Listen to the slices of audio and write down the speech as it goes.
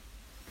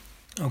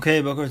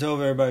Okay, Boker Tov,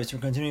 everybody. So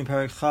we're continuing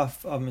Perek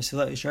Chaf of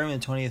Shaare, the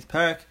 20th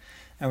Perek,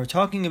 and we're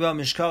talking about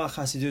Mishkal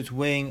Chasidut,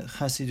 weighing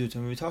Chasidut,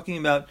 and we're talking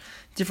about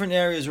different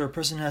areas where a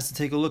person has to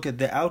take a look at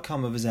the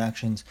outcome of his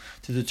actions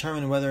to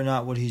determine whether or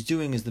not what he's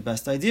doing is the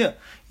best idea.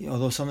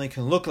 Although something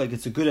can look like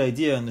it's a good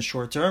idea in the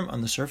short term,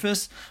 on the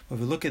surface, but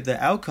if we look at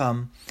the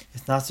outcome,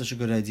 it's not such a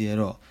good idea at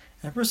all.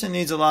 And a person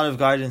needs a lot of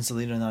guidance to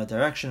lead in that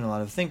direction, a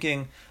lot of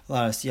thinking, a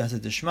lot of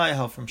siyata d'shmaya,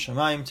 help from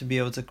Shamayim to be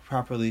able to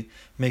properly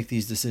make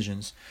these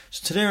decisions.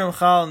 So today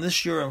Ramchal, in this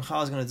shiur,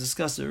 Ramchal is going to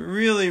discuss a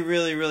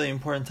really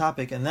important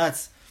topic, and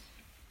that's,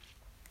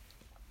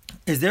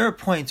 is there a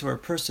point where a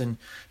person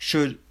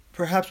should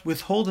perhaps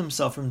withhold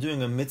himself from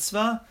doing a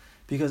mitzvah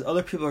because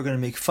other people are going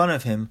to make fun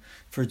of him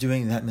for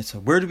doing that mitzvah?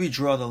 Where do we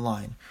draw the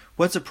line?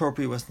 What's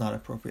appropriate, what's not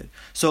appropriate?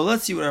 So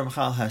let's see what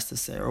Ramchal has to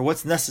say, or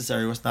what's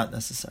necessary, what's not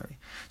necessary.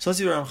 So let's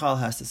see what Ramchal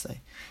has to say.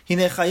 Hine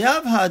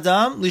chayav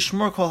ha'adam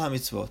lishmor kol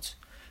ha'mitzvot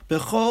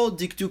bechol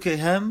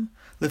dikdukehem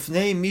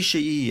lifnei mi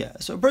she'iyeh.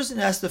 So a person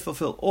has to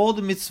fulfill all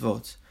the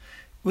mitzvot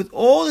with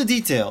all the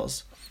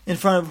details in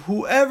front of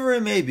whoever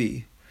it may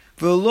be.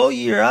 V'lo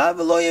yira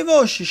v'lo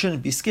yevosh. He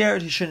shouldn't be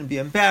scared, he shouldn't be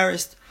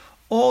embarrassed.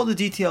 All the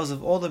details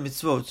of all the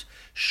mitzvot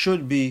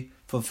should be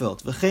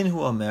fulfilled. V'chein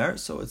hu omer,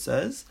 so it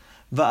says,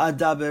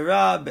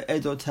 Va'adabera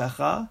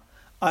be'edotecha,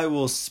 I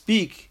will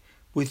speak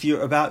with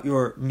you about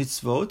your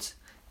mitzvot,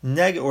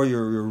 or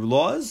your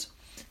laws.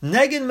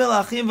 Negin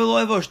melachim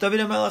v'lo yevosh.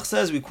 David HaMelech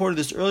says, we quoted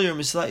this earlier in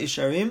Mesilat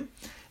Yesharim,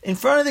 in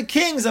front of the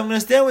kings, I'm going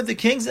to stand with the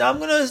kings, and I'm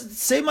going to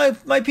say my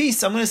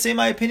piece, I'm going to say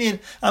my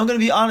opinion, I'm going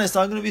to be honest,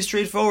 I'm going to be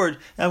straightforward,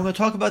 and I'm going to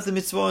talk about the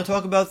mitzvah, and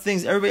talk about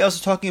things everybody else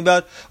is talking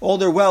about, all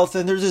their wealth,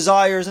 and their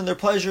desires, and their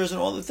pleasures, and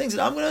all the things,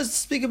 and I'm going to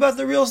speak about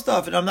the real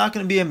stuff, and I'm not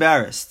going to be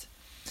embarrassed.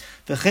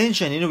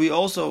 We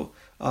also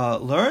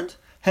learned,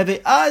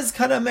 Heve'az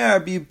kanamer,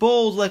 be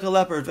bold like a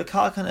leopard,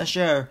 v'kal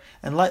kanasher,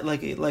 and light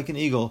like an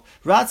eagle.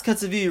 Ratz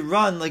katzavi,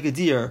 run like a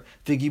deer,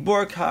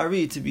 v'gibor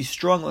ka'ari, to be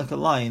strong like a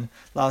lion.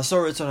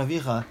 La'asor etzon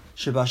avicha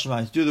sheba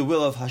shamayim, to do the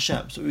will of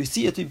Hashem. So we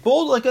see it to be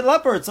bold like a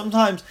leopard.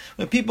 Sometimes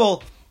when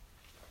people,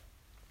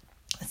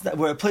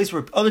 we're a place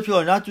where other people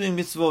are not doing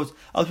mitzvot,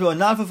 other people are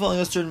not fulfilling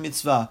a certain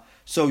mitzvah.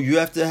 So you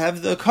have to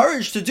have the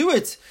courage to do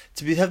it,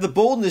 have the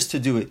boldness to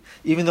do it,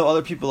 even though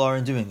other people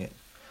aren't doing it.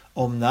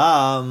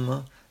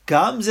 Omnam.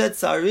 But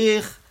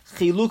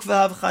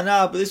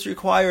this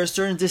requires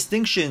certain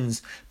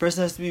distinctions. A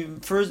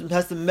person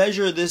has to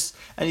measure this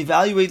and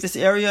evaluate this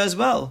area as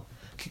well.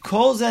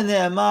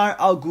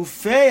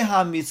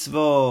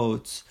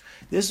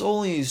 This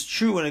only is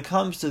true when it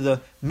comes to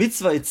the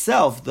mitzvah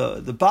itself,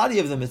 the body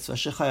of the mitzvah.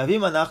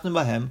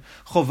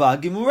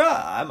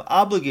 I'm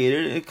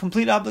obligated, a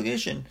complete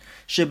obligation.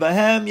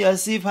 When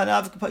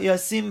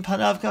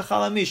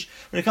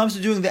it comes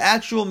to doing the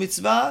actual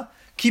mitzvah,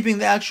 keeping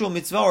the actual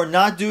mitzvah or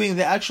not doing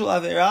the actual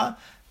averah,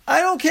 I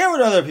don't care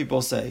what other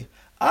people say.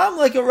 I'm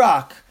like a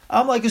rock.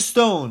 I'm like a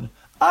stone.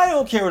 I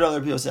don't care what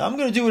other people say. I'm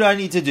going to do what I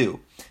need to do.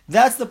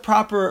 That's the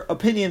proper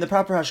opinion, the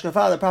proper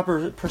hashkafa, the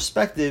proper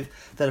perspective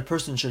that a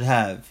person should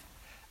have.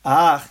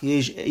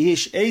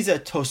 Yesh eza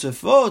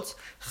tosefot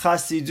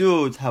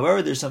chasidut.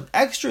 However, there's some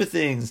extra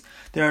things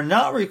that are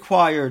not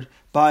required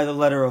by the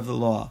letter of the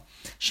law.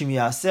 If he's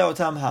going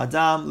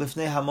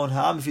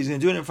to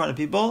do it in front of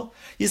people,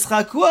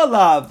 yischaku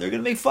alav, they're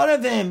going to make fun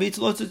of him,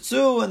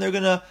 and they're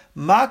going to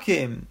mock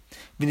him,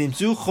 and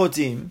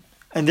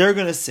they're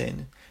going to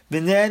sin,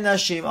 and they're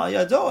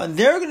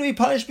going to be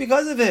punished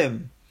because of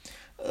him.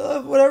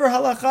 Whatever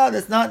halakha,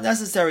 that's not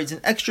necessary. It's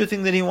an extra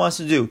thing that he wants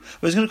to do,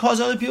 but it's going to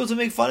cause other people to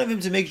make fun of him,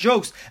 to make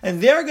jokes,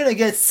 and they're going to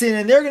get sin,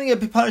 and they're going to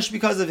get punished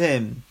because of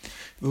him.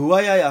 And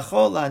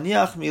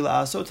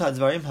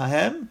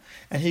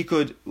he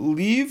could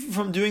leave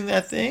from doing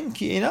that thing.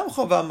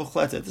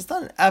 It's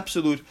not an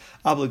absolute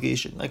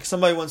obligation. Like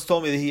somebody once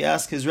told me that he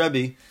asked his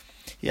Rebbe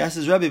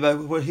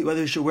about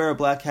whether he should wear a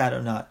black hat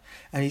or not.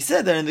 And he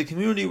said that in the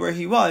community where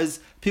he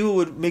was, people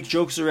would make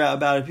jokes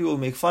about it, people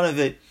would make fun of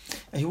it,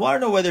 and he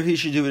wanted to know whether he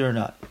should do it or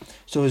not.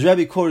 So his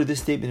Rebbe quoted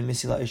this statement in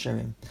Mesilat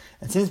Yesharim.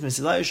 And since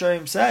Mesilat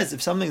Yesharim says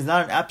if something's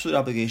not an absolute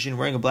obligation,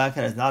 wearing a black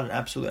hat is not an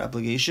absolute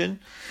obligation,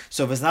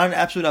 so if it's not an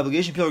absolute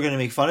obligation, people are going to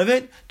make fun of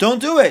it, don't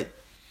do it.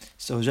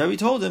 So his Rebbe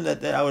told him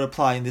that I would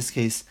apply in this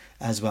case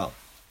as well.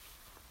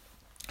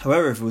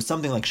 However, if it was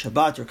something like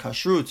Shabbat or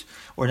Kashrut,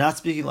 or not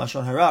speaking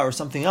Lashon Hara, or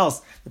something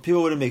else that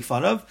people wouldn't make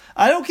fun of,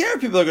 I don't care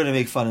if people are going to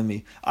make fun of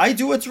me. I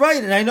do what's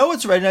right, and I know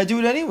what's right, and I do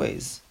it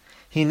anyways.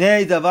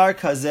 Hinei davar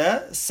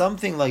kazeh,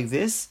 something like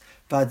this,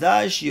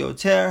 Vadai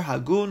shioter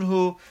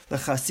hagunhu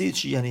lechasid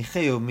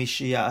shiyanicheu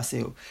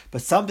mishiyaseu.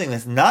 But something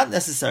that's not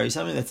necessary,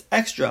 something that's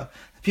extra,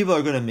 that people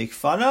are going to make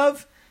fun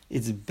of,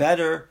 it's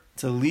better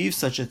to leave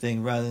such a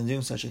thing rather than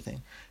doing such a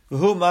thing. This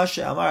is what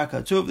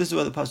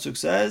the pasuk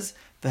says.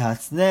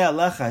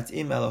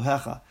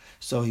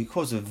 So he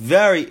quotes a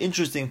very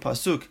interesting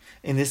pasuk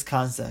in this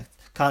context.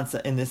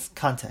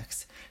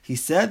 He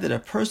said that a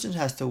person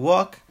has to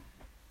walk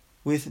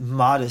with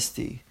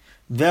modesty.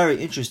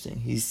 Very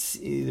interesting.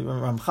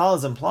 Ramchal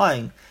is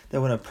implying that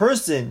when a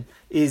person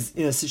is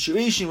in a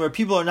situation where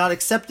people are not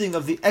accepting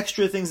of the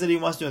extra things that he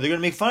wants to do, they're going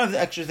to make fun of the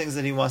extra things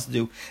that he wants to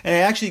do, and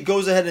he actually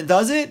goes ahead and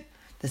does it,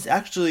 that's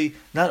actually,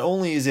 not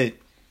only is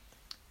it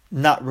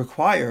not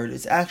required,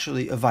 it's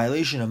actually a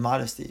violation of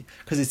modesty,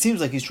 because it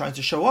seems like he's trying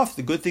to show off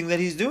the good thing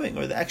that he's doing,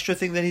 or the extra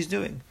thing that he's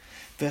doing.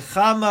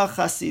 V'chama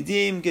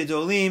chasidim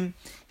gedolim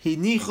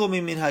hinichu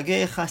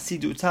miminhagei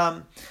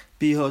chasidutam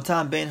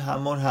bihotam ben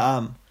hamon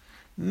ha'am.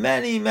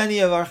 Many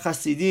of our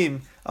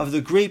chasidim, of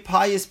the great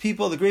pious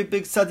people, the great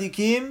big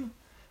tzaddikim,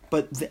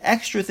 but the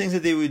extra things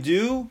that they would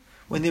do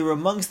when they were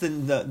amongst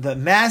the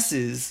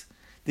masses,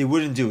 they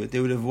wouldn't do it. They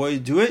would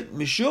avoid do it.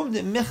 Mishum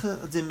de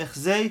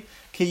mechzei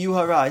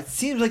keyuhara. It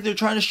seems like they're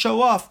trying to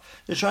show off.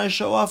 They're trying to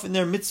show off in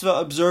their mitzvah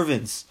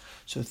observance.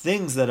 So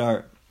things that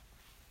are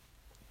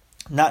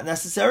not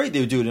necessary,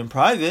 they would do it in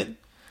private,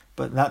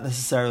 but not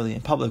necessarily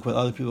in public where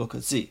other people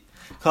could see.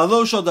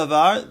 Kalo shel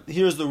davar.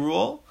 Here's the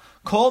rule.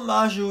 Kol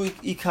maju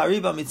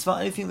ikari b'mitzvah,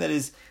 anything that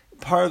is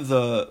part of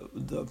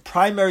the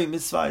primary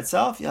mitzvah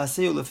itself,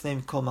 yaseu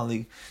lefnei kol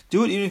malig.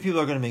 Do it even if people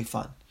are going to make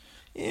fun.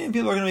 Even if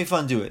people are going to make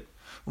fun, do it.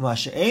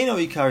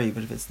 Umashe'eno ikari,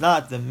 but if it's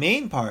not the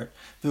main part,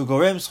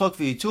 v'ugorem schok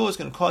v'yitul, it's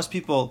going to cause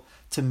people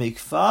to make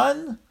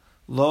fun,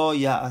 lo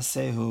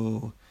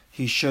ya'asehu,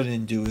 he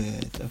shouldn't do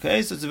it.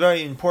 Okay, so it's a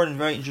very important,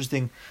 very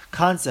interesting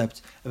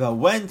concept about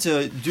when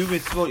to do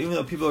mitzvot, even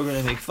though people are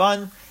going to make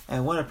fun,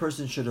 and when a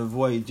person should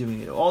avoid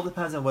doing it. It all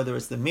depends on whether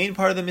it's the main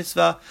part of the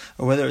mitzvah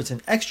or whether it's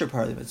an extra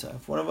part of the mitzvah.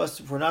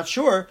 If we're not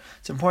sure,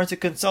 it's important to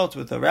consult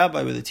with a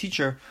rabbi, with a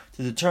teacher,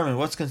 to determine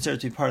what's considered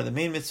to be part of the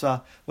main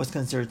mitzvah, what's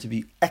considered to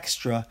be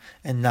extra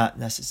and not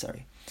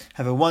necessary.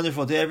 Have a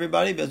wonderful day,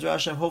 everybody. Be'ezras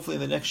Hashem, hopefully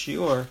in the next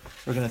shiur,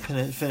 we're going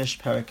to finish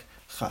Perek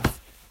Chaf.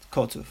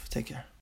 Kol Tuv. Take care.